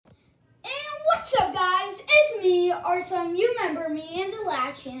What's up, guys? It's me, or some you remember me in the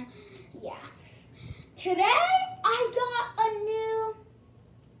last channel. Yeah. Today I got a new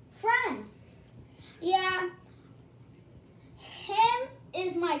friend. Yeah. Him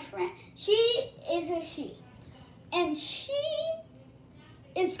is my friend. She is a she. And she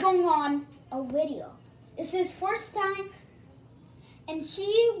is going on a video. It's his first time. And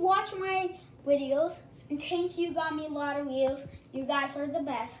she watched my videos. And thank you, got me a lot of views. You guys are the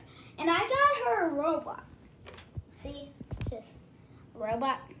best. And I got her a robot. See, it's just a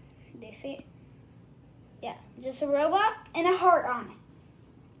robot. They see it? Yeah, just a robot and a heart on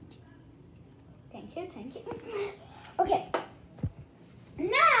it. Thank you, thank you. Okay,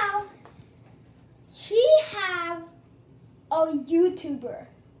 now she have a YouTuber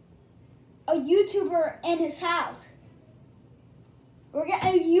in his house.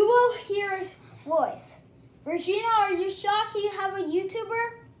 You will hear his voice. Regina, are you shocked you have a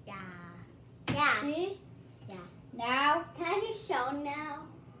YouTuber? Yeah. See? Yeah. Now? Can I be shown now?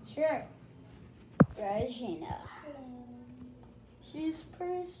 Sure. Regina. She's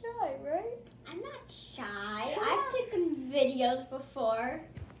pretty shy, right? I'm not shy. Come I've on. taken videos before.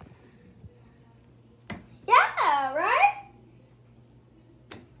 Yeah, right?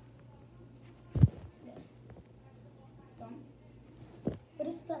 Yes. Don't. What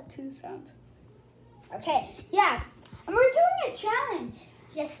is that two sounds? Okay, yeah. And we're doing a challenge.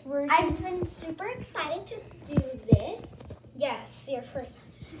 Yes, Regina. I've been super excited to do this. Yes, your first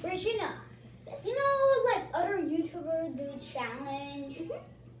time. Regina, Yes. you know, like other YouTubers do challenge, Mhm.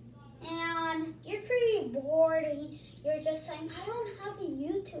 and you're pretty bored, and you're just saying, I don't have a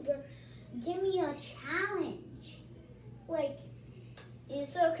YouTuber. Give me a challenge. Like,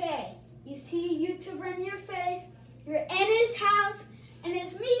 it's okay. You see a YouTuber in your face, you're in his house, and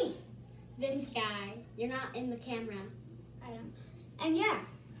it's me. This guy. You're not in the camera. I don't. And yeah,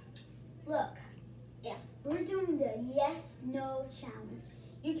 look. Yeah. We're doing the yes/no challenge.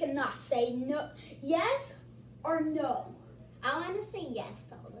 You cannot say no, yes or no. I want to say yes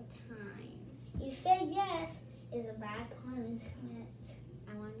all the time. You say yes is a bad punishment.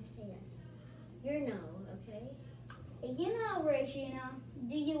 I want to say yes. You're no, okay? You know, Regina,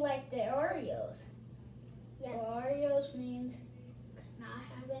 do you like the Oreos? Yes. Oreos means cannot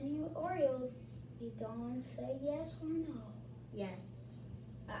have any Oreos. You don't say yes or no. Yes.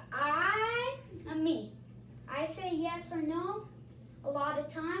 I say yes or no a lot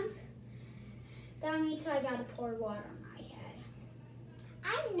of times. That means I gotta pour water on my head.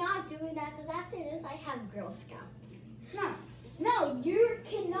 I'm not doing that because after this I have Girl Scouts. No, you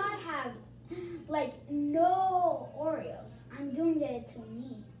cannot have like no Oreos. I'm doing it to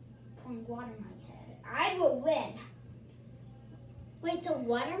me, pouring water on my head. I will win. Wait, so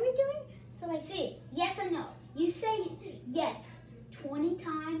what are we doing? So like, See, yes or no. You say yes 20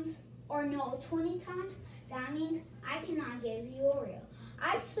 times or no 20 times. That means I cannot give you Oreo.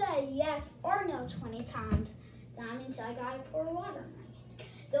 I say yes or no 20 times. That means I gotta pour water on my head.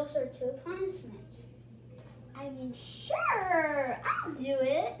 Those are two punishments. I mean, sure, I'll do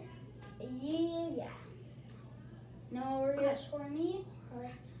it. Yeah. No Oreos for me, or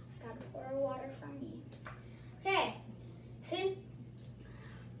I gotta pour water from me. Okay. See?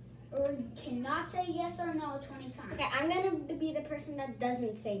 Or cannot say yes or no 20 times. Okay, I'm gonna be the person that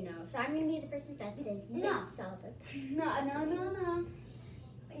doesn't say no. So I'm gonna be the person that says No. yes all the time. No.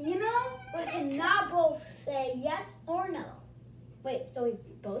 You know, we cannot both say yes or no. Wait, so we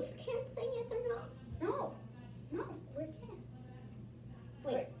both can't say yes or no? No, we can't.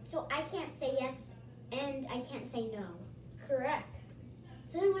 Wait, so I can't say yes and I can't say no. Correct.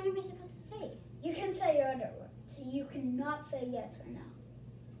 So then what am I supposed to say? You can say other words. You cannot say yes or no.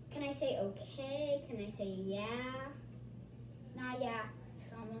 Can I say okay? Can I say yeah? Not yeah. It's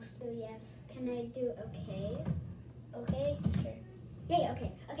almost to yes. Can I do okay? Okay, sure. Yeah,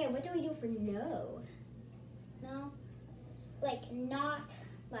 okay. Okay, what do we do for no? No. Like not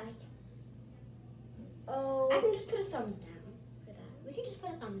like oh I can just put a thumbs down for that. We can just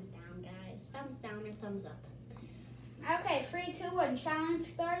put a thumbs down, guys. Thumbs down or thumbs up. Okay, 3, 2, 1. Challenge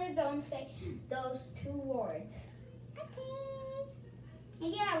started. Don't say those two words. Okay.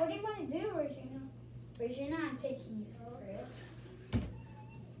 Yeah, what do you want to do, Regina? Regina, I'm taking your Oreos.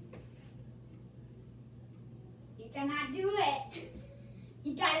 You cannot do it.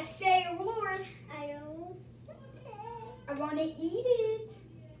 You gotta say a word. I almost said it. I want to eat it.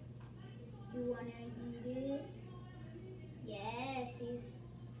 You want to eat it? Yes,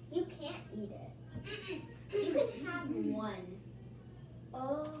 you can't eat it. You can have one.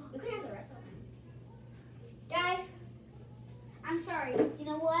 Oh. You can have the rest of them. Guys, I'm sorry. You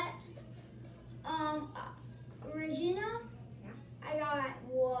know what? Regina, Yeah? I got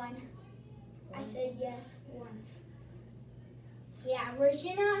one. I said yes once. Yeah,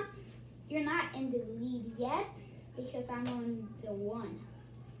 Regina, you're not in the lead yet because I'm on the 1.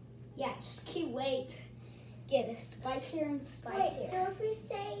 Yeah, just keep wait. Get it spicier and spicier. Wait, so if we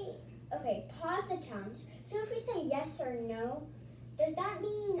say, okay, pause the challenge. So if we say yes or no, does that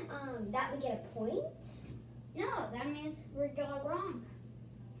mean that we get a point? No, that means we got wrong.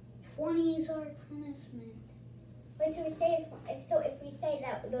 20 is our punishment. Wait, so we say if we say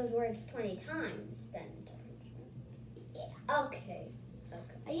that those words 20 times, then it's a punishment. Yeah. Okay.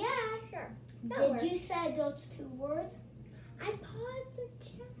 Yeah. Sure. Did you say those 2 words? I paused the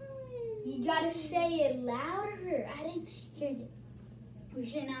challenge. You gotta say it louder. I didn't hear you.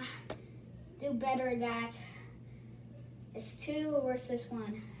 Regina, do better at that. It's 2 versus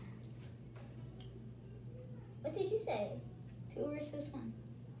 1. What did you say? 2 versus 1.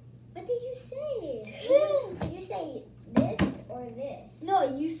 What did you say? 2. Did you say this or this?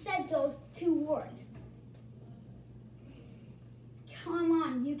 No, you said those 2 words. Come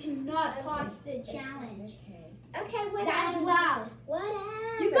on, you cannot pause the challenge. Okay, whatever. That's loud.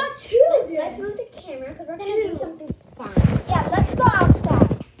 Whatever. You got 2 then. Let's move the camera because we're going to 2. do something fun. Yeah, let's go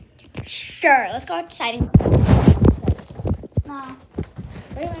outside. Sure, let's go outside and No,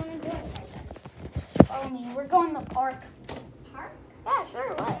 what do you want to do? follow me. We're going to the park. Park? Yeah,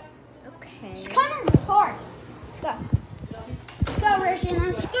 sure, what? Okay. Just come in the park. Let's go. Let's go, Regina.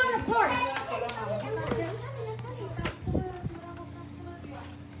 Let's go to the park.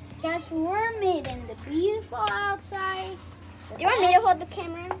 Guys, we're made in the beautiful outside. Do you want me to hold the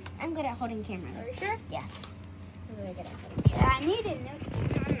camera? I'm good at holding cameras. Are you sure? Yes. I'm really good at holding Yeah, I need a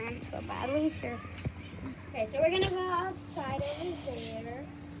new cameraman so badly. Sure. Okay, so we're gonna go outside over there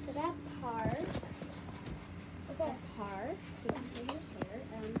to that park. Okay. Park.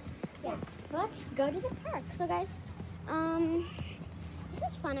 Yeah. Let's go to the park. So guys, this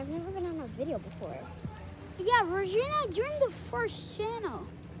is fun. I've never been on a video before. Yeah, Regina, join the first channel.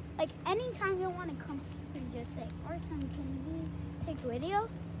 Like, anytime you want to come and just say, Arson, can you take a video?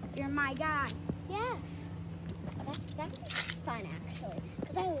 You're my guy. Yes. That is fun actually,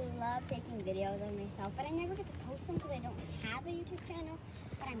 because I love taking videos of myself, but I never get to post them because I don't have a YouTube channel.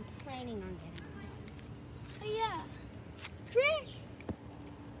 But I'm planning on getting one. Oh, yeah. Trish.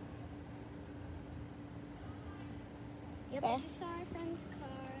 Yep, Yeah. I just saw our friend's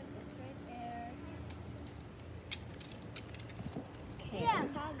car. That's right there. Okay, Yeah.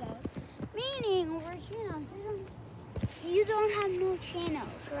 let's all go. Meaning, Regina, you don't have no channels,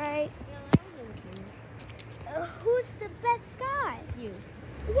 right? No, I don't have a camera. Who's the best guy? You.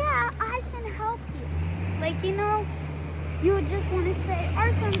 Yeah, I can help you. Like, you know, you just want to say,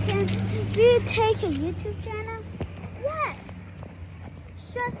 Arson, can you take a YouTube channel? Yes.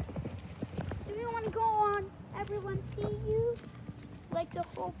 Just, if you want to go on, everyone see you, like the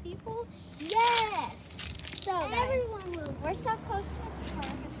whole people? Yes. So guys, Everyone will. we're so close to the park,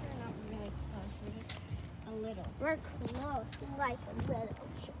 but we're not really close. We're just a little. We're close, like a little.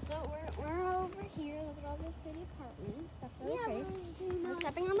 So we're over here. Look at all those pretty apartments. That's really Yeah, pretty. Regina. We're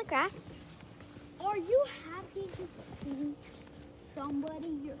stepping on the grass. Are you happy to see somebody,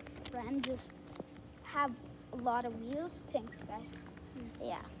 your friend, just have a lot of views? Thanks, guys.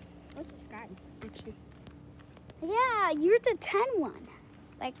 Yeah. Go subscribe, actually. Yeah, you're the 10 one.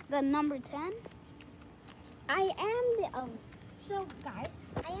 Like the number 10? I am the so guys,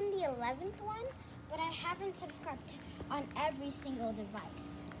 I am the 11th one, but I haven't subscribed on every single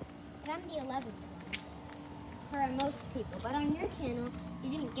device. But I'm the 11th one for most people. But on your channel, you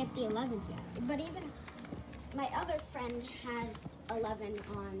didn't get the 11th yet. But even my other friend has 11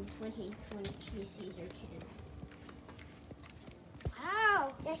 on when she sees your channel.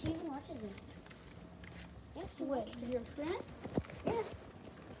 Wow. Yeah, she even watches it. Yeah, she Wait, watches it. your friend? Yeah,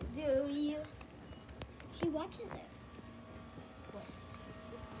 Do you? she watches it.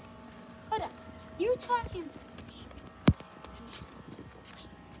 Hold up. You're talking.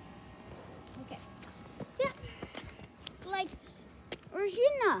 Okay. Yeah. Like,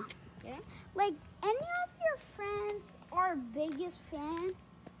 Regina. Yeah? Like, any of your friends are biggest fan?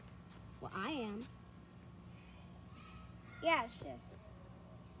 Well, I am. Yeah, it's just.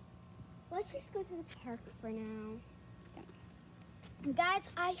 Let's just go to the park for now. Guys,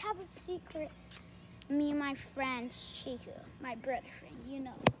 I have a secret. Me and my friend Chico, my brother friend, you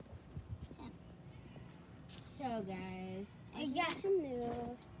know. So guys, I Yeah. got some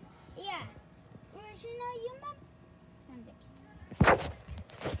news. Yeah. Regina, you remember?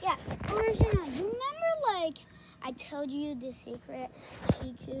 Yeah, Regina, you remember like I told you the secret?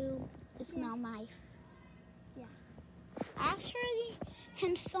 Chiku is not my. Yeah. Actually,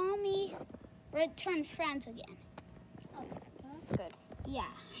 him saw me return friends again. Oh, that's good. Yeah,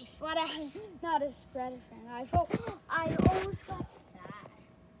 I thought I was not a spreader friend. I almost got sad.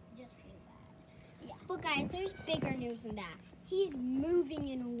 Just feel bad. Yeah. But guys, there's bigger news than that. He's moving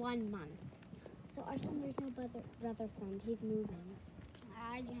in 1 month. So our son, there's no brother friend. He's moving.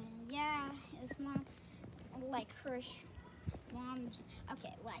 Yeah, his mom, like Chris,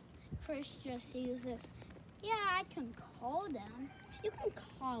 okay, like Chris just uses, yeah, I can call them. You can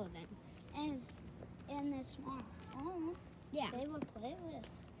call them. And in this small phone, Yeah. they would play with,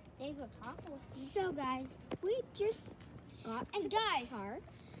 they would talk with me. So guys, we just got And to guys, the park.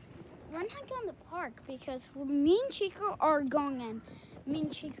 we're not going to the park because me and Chico are going in. Me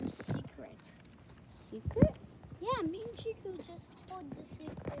and Chico's secret. Secret? Yeah, me and Chico just hold the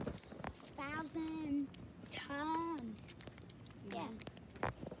secret 1,000 times. Yeah.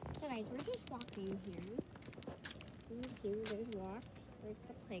 So guys, we're just walking here. You can see there's walk, like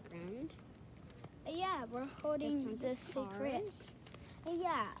the playground. Yeah, we're There's holding tons the of secret. cars.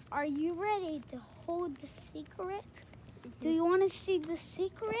 Yeah, are you ready to hold the secret? Do you want to see the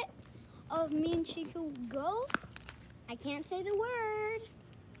secret of me and Chico go? I can't say the word.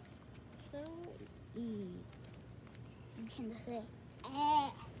 So E. You can say eh.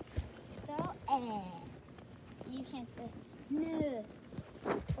 So eh. You can't say no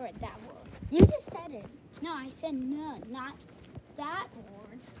or that word. You just said it. No, I said no, not that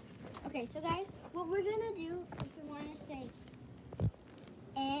word. Okay, so guys, what we're gonna do if we want to say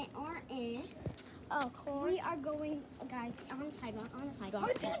or Oh, Corey. we are going, guys, on the sidewalk,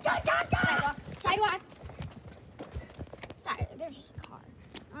 Sidewalk. sidewalk. Sorry, there's just a car.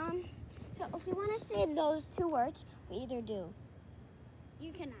 So if we want to say those 2 words, we either do.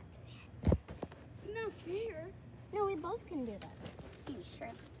 You cannot do that. It's not fair. No, we both can do that. You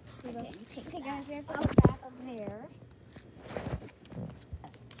sure? Okay, take okay that. guys, we have to go back up there.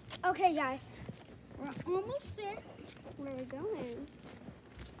 Okay, guys. We're almost there. Where are we going?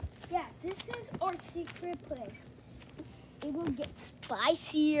 Yeah, this is our secret place. It will get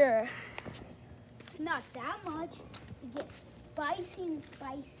spicier. It's not that much. It gets spicy and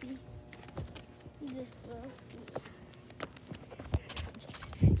spicy. You just will see.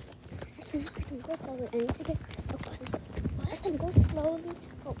 Just see. I can go slowly. I need to get. I can go slowly,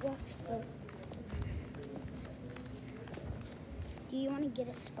 but walk slow. Do you want to get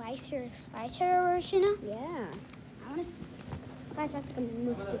a spicier version? Yeah. I want to see. Guys, I have to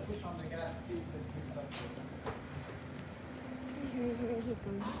move quickly.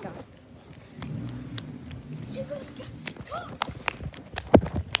 He's gone. Come.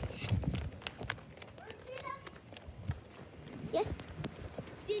 Yes.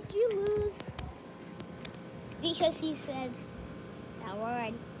 Did you lose? Because he said that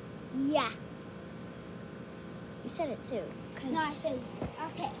word. Yeah. You said it too. No, I said,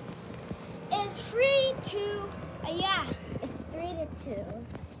 okay. It's 3, 2, yeah. It's 3-2.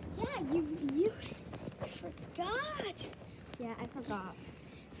 Yeah, you forgot. Yeah, I forgot.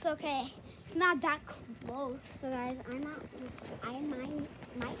 It's okay. It's not that close. So guys, I might.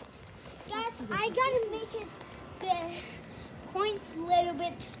 Guys, I gotta make it the points a little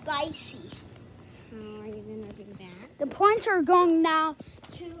bit spicy. How are you gonna do that? The points are going now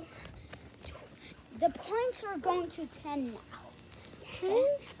to, the points are going to 10 now. 10?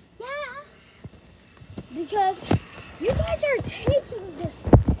 Yeah. Because you guys are taking this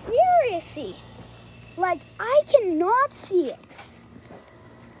seriously. Like, I cannot see it.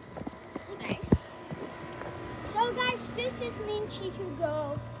 So guys, this is me and Chico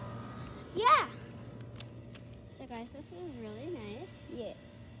go. Yeah. So guys, this is really nice. Yeah.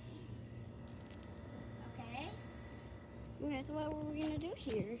 Okay. Okay, so what were we gonna do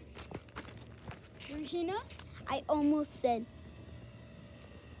here? Regina, I almost said.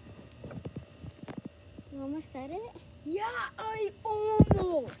 You almost said it? Yeah, I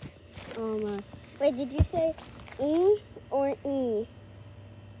almost. Almost. Wait, did you say E or E?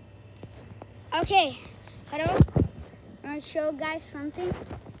 Okay. Hello. I'm gonna show you guys something.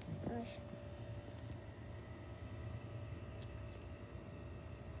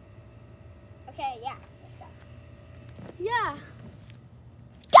 Okay, yeah. Let's go. Yeah.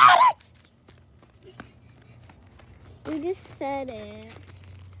 Got it! We just said it.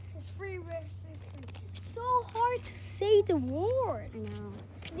 It's free versus free. So hard to say the word. I know.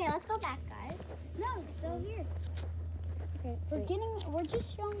 Okay, let's go back, guys. No, it's still here. Okay, We're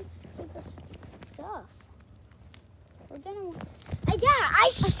just showing people stuff. We're gonna. Yeah, I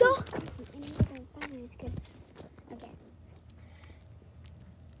saw. Okay.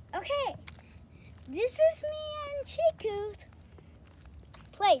 Okay. This is me and Chico's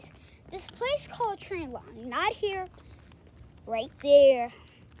place. This place called Tree Long. Not here. Right there.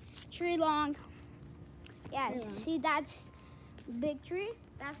 Tree Long. Yeah, Tree Long. see, that's big tree.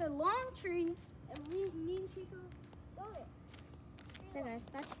 That's a long tree. And me and Chico go there. So guys,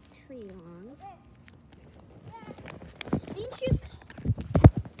 that's tree long.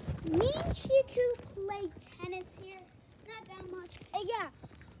 Me and Chico play tennis here. Not that much. Yeah,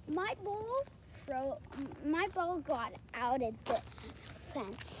 my ball got out at the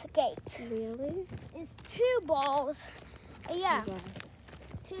fence gate. Really? It's 2 balls. Yeah, Okay.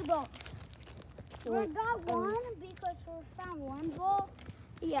 2 balls. We got one because we found 1 ball.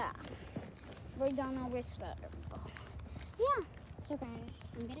 Yeah, we don't know which the other ball. Yeah. So guys,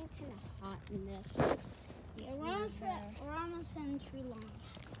 I'm getting kind of hot in this. We're almost in tree long.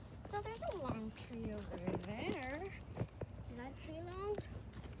 So there's a long tree over there. Is that tree long?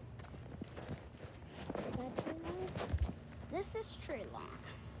 Is that tree long? This is tree long.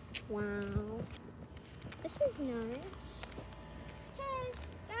 Wow. This is nice. Hey,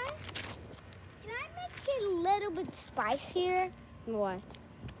 guys, can I make it a little bit spicier? What?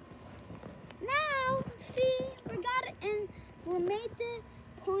 Now, see, we got it and we made the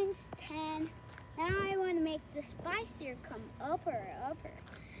points 10. Now I want to make the spicier come upper.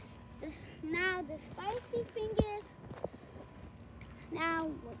 Now the spicy thing is, now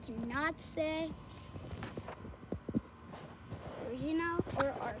we cannot say Regina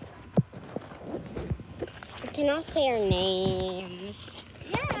or Arson. We cannot say our names.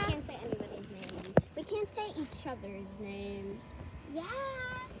 Yeah. We can't say anybody's name. We can't say each other's names. Yeah.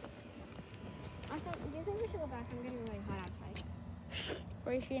 Also, do you think we should go back? I'm getting really hot outside.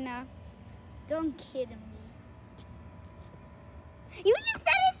 Regina, don't kid me. You just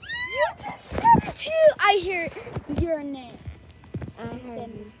said it too! You just said it too! I hear your name.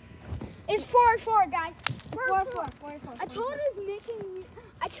 It's 4-4, guys. 4-4. I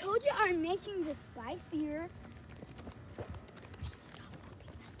told you I'm making this spicier.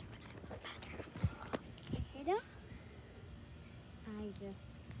 You know? I just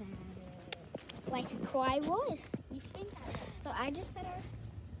said it. Like a quiet voice. You think that? So I just said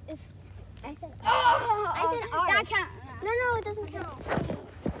ours. I said Oh! I said ours. That counts. No, it doesn't count.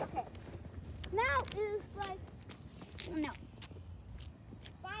 Okay. Now it's like, no.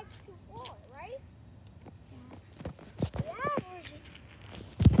 5-4, right? Yeah,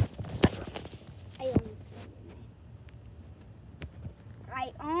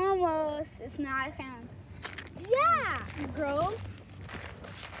 I almost. It's not count. Yeah, girl.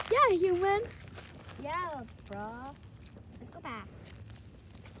 Yeah, human. Yeah, bro. Let's go back.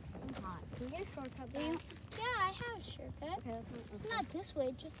 I'm hot. Can you get a shortcut back? Yeah, I have a shortcut. Okay, It's not this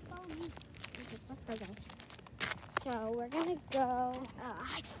way, just follow me. Okay, let's go, guys. So we're gonna go.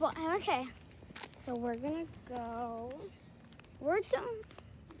 Okay. So we're gonna go. We're done.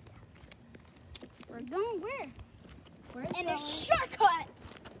 We're going where? We're In going. a shortcut.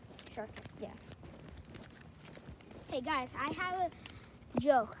 Shortcut. Yeah. Hey guys, I have a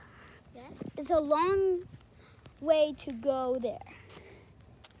joke. Yeah. It's a long way to go there.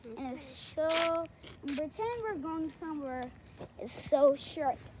 Okay. And it's so, and pretend we're going somewhere. It's so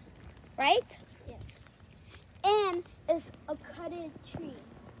short, right? Yes. And it's a cutted tree,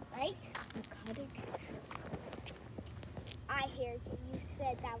 right? A cottage. I heard you. You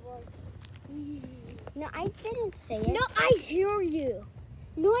said that word. No, I didn't say it. No, I hear you.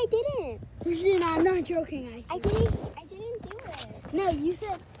 No, I didn't. Regina, I'm not joking. I didn't do it. No, you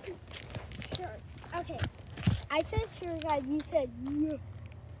said sure. Okay. I said sure, guys. You said yeah.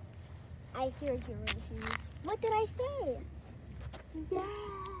 I hear you, Regina. What did I say? Yeah.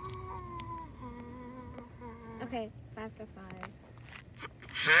 Okay, 5 to 5.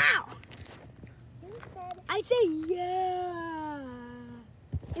 How? You said. I said yeah.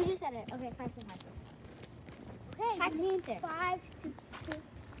 You just said it. Okay, 5 to 5. Okay, 5 that to means 6. 5 to 6.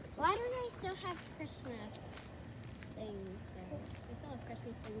 Why don't I still have Christmas things there? I still have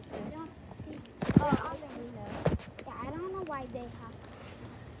Christmas things I there. don't see. Oh, Oh, on the window. yeah, I don't know why they have.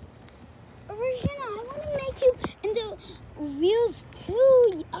 Regina, I want to make you into wheels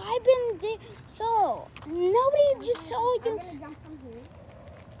too. I've been there. So, nobody just saw I'm you. gonna jump from here.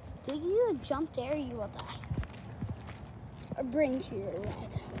 If you jump there, you will die. Or bring to your red.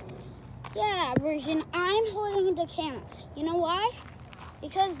 Yeah, Regina, I'm holding the camera. You know why?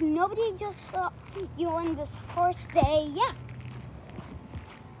 Because nobody just saw you on this first day. Yeah.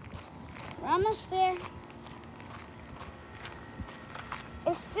 We're almost there.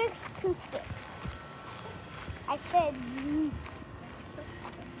 It's 6 to 6. I said,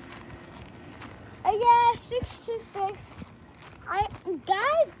 yeah, 6 to 6.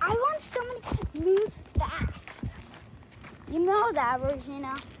 Guys, I want someone to lose fast. You know that,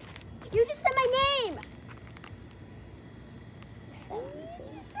 Regina. You just said my name.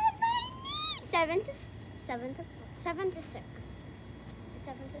 7 to 7 to 6.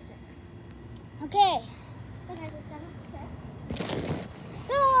 7 to 6. Okay. So guys, it's 7 to 6.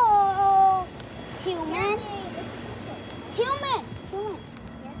 So, human. Yay, Human.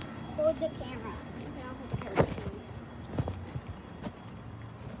 Yes. Hold the camera. Okay, I'll hold the camera.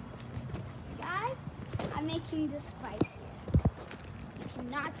 Guys, I'm making this spicy. You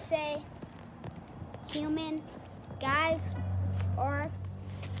cannot say human, guys, or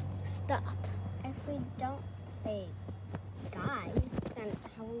stop. If we don't say guys, then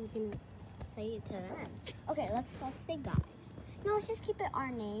how are we gonna say it to them? Okay, let's say guys. No, let's just keep it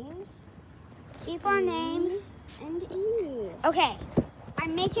our names. Keep our names. And E. Okay,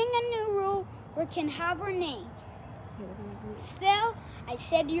 I'm making a new rule. We can have our name. Still, I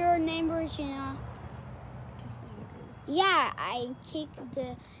said your name, Regina. Yeah, I kicked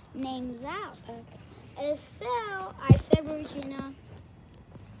the names out. Okay. And still, I said Regina.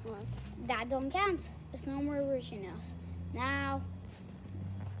 What? That don't count. It's no more Reginas. Now,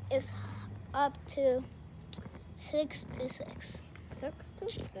 it's up to 6 to 6. 6 to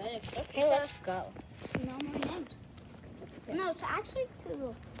 6. Okay, let's go. No more names. No, it's actually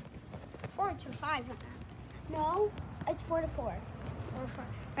 4 to 5. No, it's 4 to 4. 4 to 4.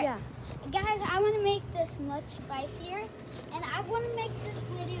 Right. Yeah. Guys, I want to make this much spicier, and I want to make this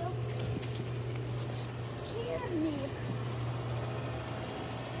video scare me.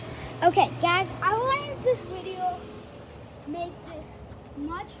 Okay, guys, I want this video make this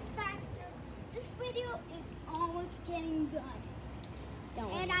much faster. This video is almost getting done.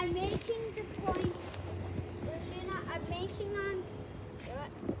 Don't And worry. I'm making the points. Regina,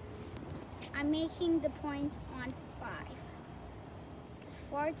 I'm making the point on 5. It's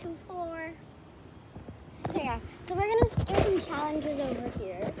 4 to 4. Okay, guys. So we're gonna do some challenges over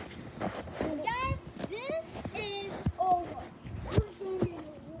here. Guys, this is over. We're going to the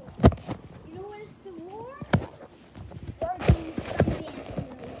war. You know what is the war? We're doing some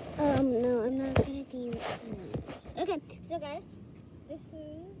dancing. No, I'm not gonna dance. Okay, so guys, this is.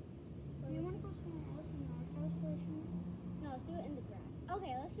 You want to go somewhere else in our house, Regina? No, let's do it in the grass.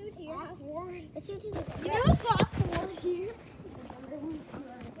 Okay, let's do it to your house. Awkward. Let's do it to the grass. You know it's awkward here? Because everyone's here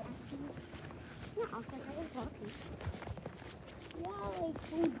in the bathroom. It's not awkward. I was walking. Yeah, like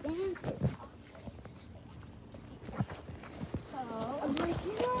we dance is awkward. So,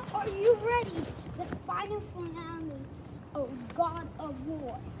 Regina, are you ready? The final finale of God of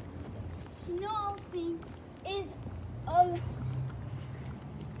War. Snow thing is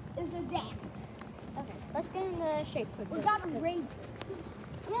a dance. Okay, let's get in the shape quickly. We gotta rate it.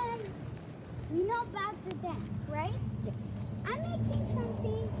 And you know about the dance, right? Yes. I'm making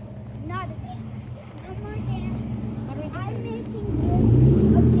something not a dance. It's no more dance. I'm making this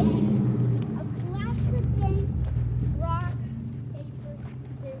a game. A classic game. Rock, paper,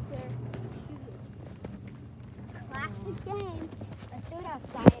 scissors, shoot. Classic game. Let's do it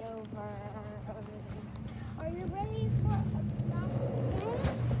outside over there. Are you ready for a classic game?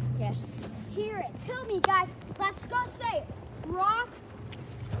 Yes. Hear it. Tell me, guys. Let's go say it. Rock,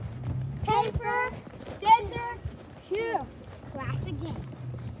 paper, scissors, shoot. Classic game.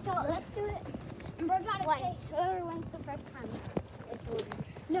 So let's do it. And we're gonna Wait, take. whoever wins the first time is the winner.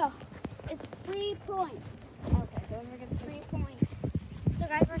 No, it's 3 points. Okay, whoever gets 3 points. So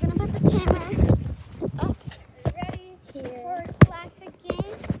guys, we're gonna put the camera up Ready here. for a classic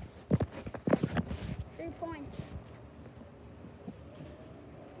game? 3 points.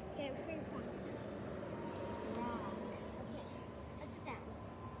 Okay, 3 points. Rock. Okay, let's sit down.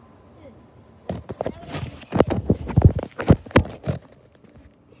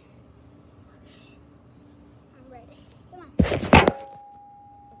 I'm ready. Come on.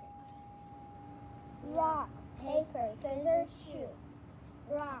 Rock, paper, scissors, shoot.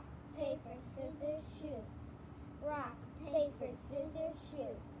 Rock, paper, scissors, shoot. Rock, paper, scissors,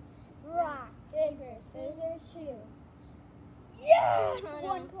 shoot. Rock, paper, scissors, shoot. Yes! Hold 1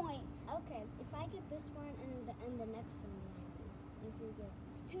 on. point. Okay, if I get this one and the next one, if you get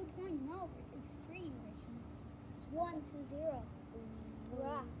It's 2 points. No, it's 3 version. It's 1 to 0.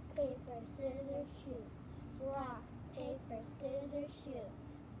 Rock, paper, scissors, shoot. Rock, paper, scissors, shoot.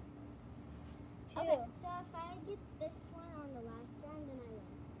 2. Okay, so if I get this one on the last round, then I win.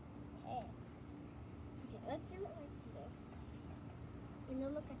 Okay. Okay, let's do it like this. And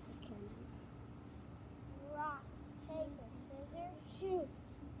then look at the camera. Rock, paper, scissors, shoot.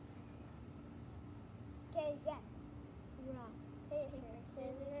 Okay, again. Rock, Paper,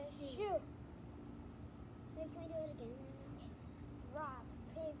 scissors, shoot. Wait, can we do it again? Rock,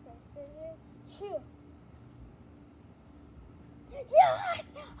 paper, scissors, shoot. Yes!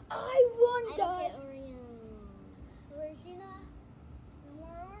 I won, I don't guys! get Oreo. Regina, no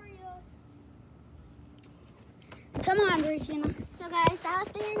more Oreos. Come on, Regina. So So guys, that was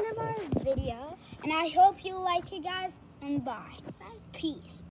the end of our video. And I hope you like it, guys. And bye. Bye. Peace.